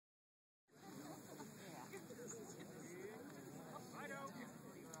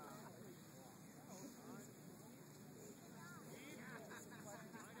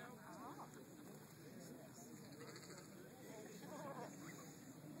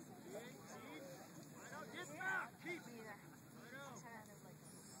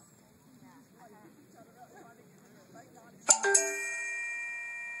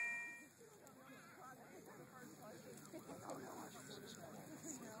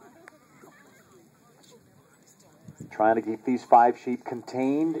Trying to keep these 5 sheep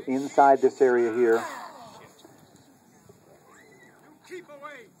contained inside this area here.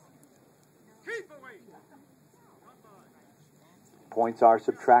 Points are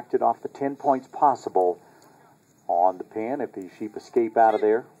subtracted off the 10 points possible on the pen if these sheep escape out of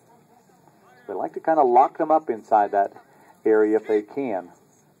there. So they like to kind of lock them up inside that area if they can.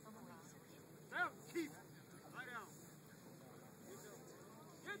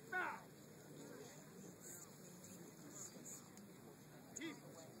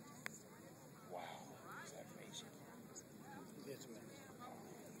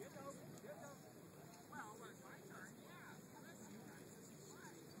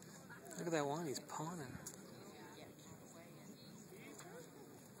 Look at that one, he's pawning.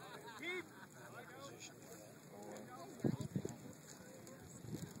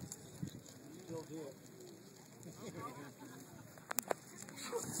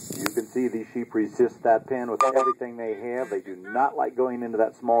 You can see these sheep resist that pen with everything they have. They do not like going into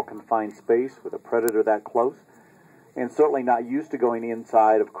that small confined space with a predator that close, and certainly not used to going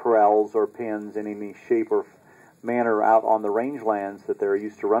inside of corrals or pens in any shape or manner out on the rangelands that they're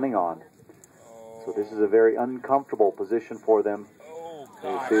used to running on. So this is a very uncomfortable position for them.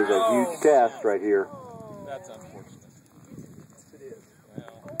 This is a huge test right here. That's unfortunate.